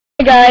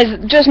Hey guys,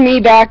 just me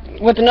back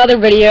with another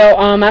video.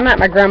 I'm at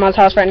my grandma's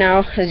house right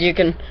now, as you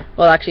can,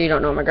 well actually you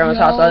don't know what my grandma's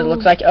house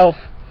looks like. Oh,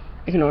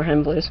 ignore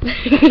him please.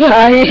 You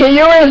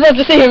weren't supposed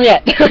to see him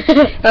yet.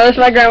 This is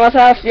my grandma's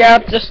house. Yeah,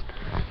 just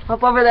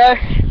up over there.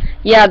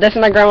 Yeah, this is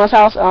my grandma's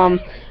house.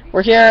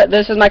 We're here.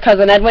 This is my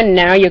cousin Edwin.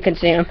 Now you can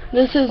see him.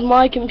 This is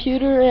my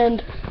computer,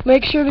 and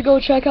make sure to go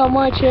check out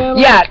my channel.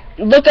 Yeah,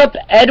 look up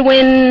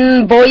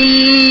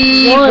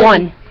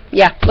Edwinboyyyyyyyyyy1.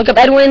 Yeah, look up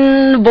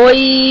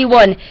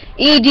Edwinboyyyyyyyyyy1.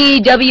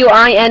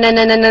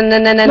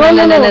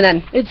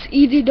 EDWINNNNNNNNNNNNNN. It's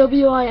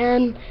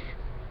EDWINBOY.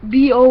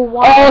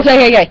 Oh,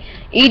 okay.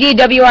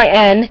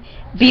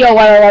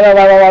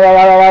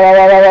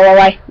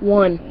 EDWINBOYYYYYYYYYYYY.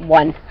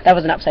 1. That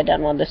was an upside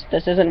down one. This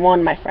isn't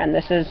one, my friend.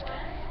 This is.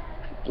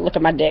 Look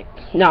at my dick.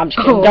 No, I'm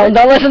just kidding.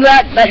 Don't listen to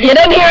that. You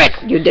didn't hear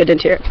it. You didn't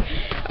hear it.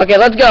 Okay,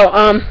 let's go.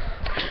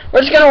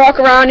 We're just gonna walk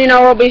around. You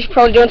know, we'll be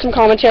probably doing some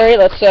commentary.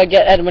 Let's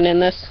get Edwin in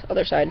this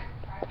other side.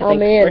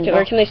 Where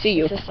can they see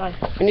you? This side.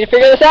 We need to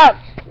figure this out.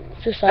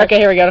 This side. Okay,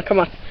 here we go. Come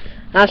on.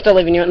 I'm still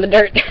leaving you in the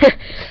dirt.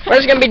 We're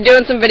just gonna be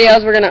doing some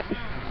videos. We're gonna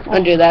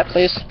undo that,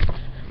 please.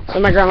 So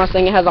my grandma's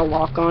thing, it has a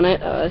lock on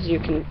it, as you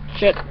can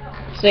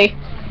see.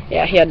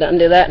 Yeah, he had to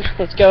undo that.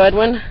 Let's go,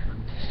 Edwin.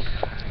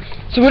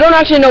 So we don't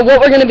actually know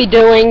what we're going to be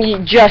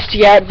doing just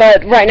yet,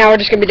 but right now we're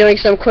just going to be doing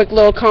some quick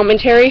little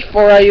commentary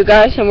for you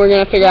guys, and we're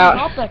going to figure out...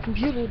 Stop that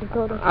computer,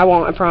 Dakota. I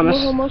won't, I promise.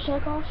 You know how much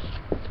that costs?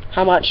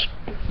 How much?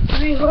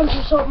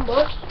 300 something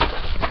bucks.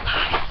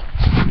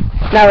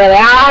 Not really.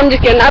 I'm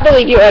just kidding. I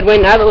believe you,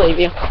 Edwin. I believe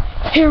you.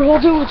 Here,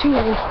 hold it with 2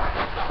 hands.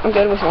 I'm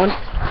good with 1. No.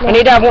 I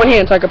need to have 1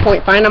 hand so I can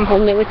point. Fine, I'm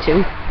holding it with 2.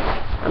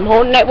 I'm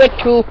holding it with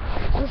 2.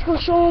 Let's go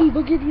show him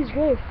Boogie's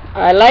grave.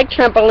 I like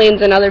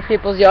trampolines in other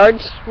people's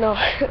yards. No.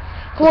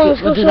 Come on,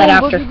 let's go do that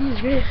after.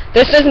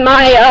 This is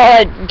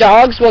my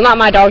dog's, well not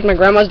my dog, my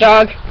grandma's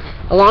dog.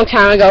 A long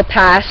time ago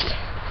passed.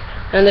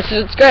 And this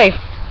is its grave.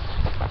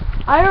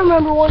 I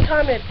remember one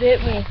time it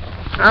bit me.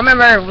 I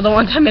remember the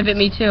one time it bit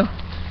me too.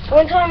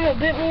 One time it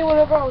bit me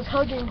whenever I was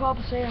hugging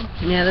Papa Sam.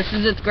 Yeah, this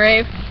is its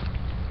grave.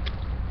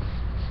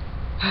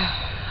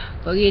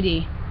 Boogie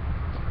D.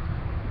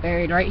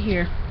 Buried right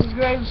here. His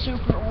grave is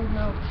super old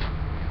now.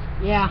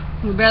 Yeah,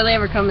 we barely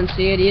ever come and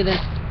see it either.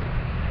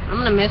 I'm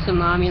gonna miss him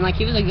though. I mean, like,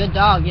 he was a good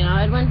dog, you know,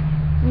 Edwin?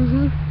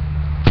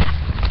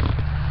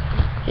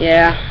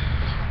 Yeah.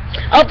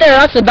 Up there,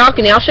 that's the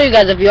balcony. I'll show you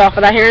guys a view off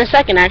of that here in a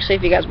second, actually,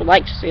 if you guys would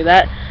like to see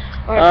that.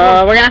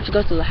 Right, we're gonna have to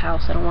go through the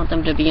house. I don't want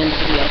them to be in the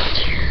video.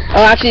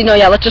 Oh, actually, no,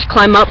 yeah, let's just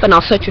climb up, and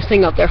I'll set your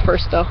thing up there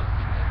first, though.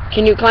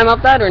 Can you climb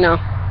up that, or no?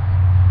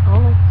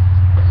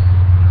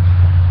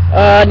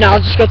 No,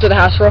 I'll just go through the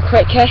house real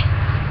quick, okay?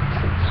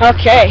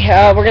 Okay,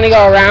 we're gonna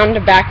go around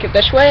back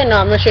this way, and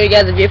I'm gonna show you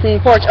guys a view from the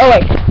porch. Oh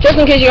wait, just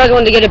in case you guys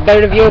wanted to get a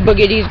better view of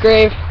Boogie D's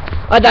grave.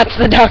 That's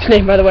the dog's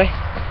name, by the way.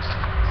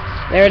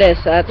 There it is.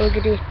 That's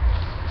Boogie D.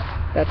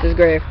 That's his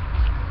grave.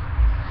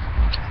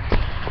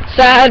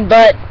 Sad,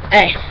 but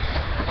hey,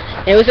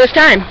 it was his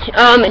time.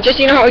 Just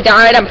so you know how he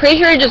died. I'm pretty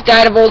sure he just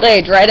died of old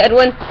age, right,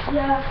 Edwin?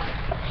 Yeah.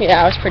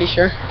 Yeah, I was pretty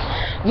sure.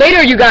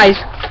 Later, you guys,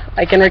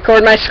 I can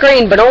record my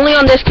screen, but only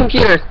on this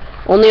computer,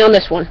 only on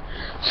this one.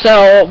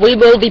 So we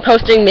will be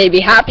posting maybe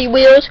Happy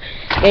Wheels,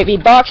 maybe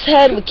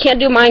Boxhead. We can't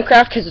do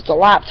Minecraft because it's a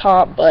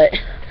laptop, but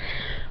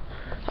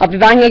I'll be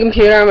buying a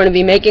computer. I'm going to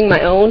be making my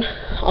own.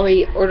 I'll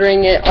be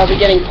ordering it. I'll be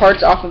getting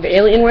parts off of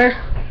Alienware.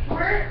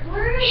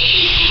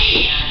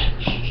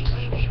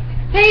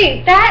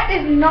 Hey, that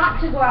is not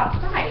to go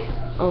outside.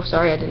 Oh,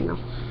 sorry, I didn't know.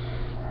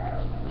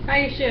 How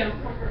you shoe?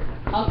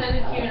 I'll send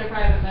it to you in a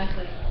private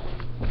message.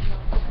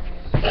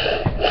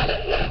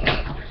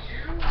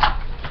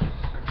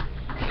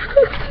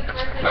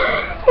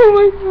 Oh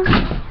my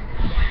god.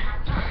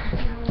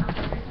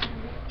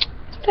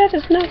 That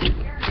is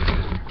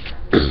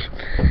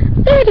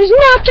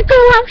not to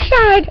go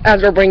outside.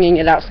 As we're bringing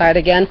it outside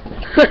again.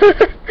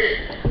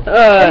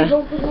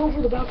 Don't put it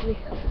over the balcony.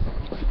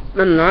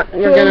 I'm not.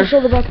 You're gonna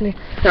show the balcony.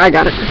 I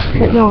got it.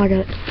 No, I got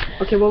it.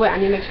 Okay, well wait, I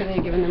need to make sure that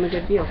you're giving them a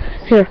good view.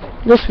 Here,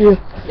 this view.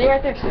 Stay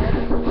right there, sir.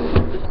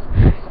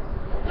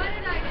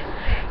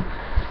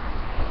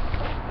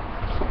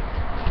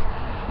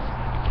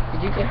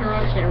 Did you get her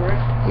on camera?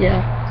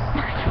 Yeah.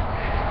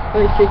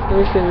 Let me see.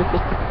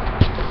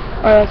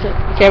 Alright, that's it.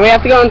 Okay, we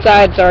have to go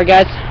inside. Sorry,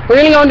 guys. We're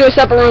gonna go into a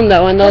separate room,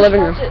 though, in the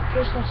living room.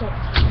 That's it.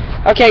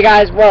 Okay,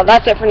 guys. Well,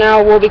 that's it for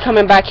now. We'll be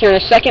coming back here in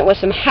a second with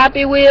some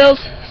Happy Wheels.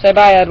 Say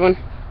bye, Edwin.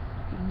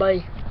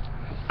 Bye.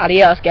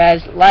 Adios,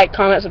 guys. Like,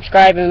 comment,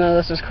 subscribe, even though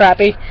this was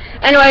crappy.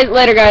 Anyways,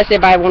 later, guys. Say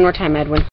bye one more time, Edwin.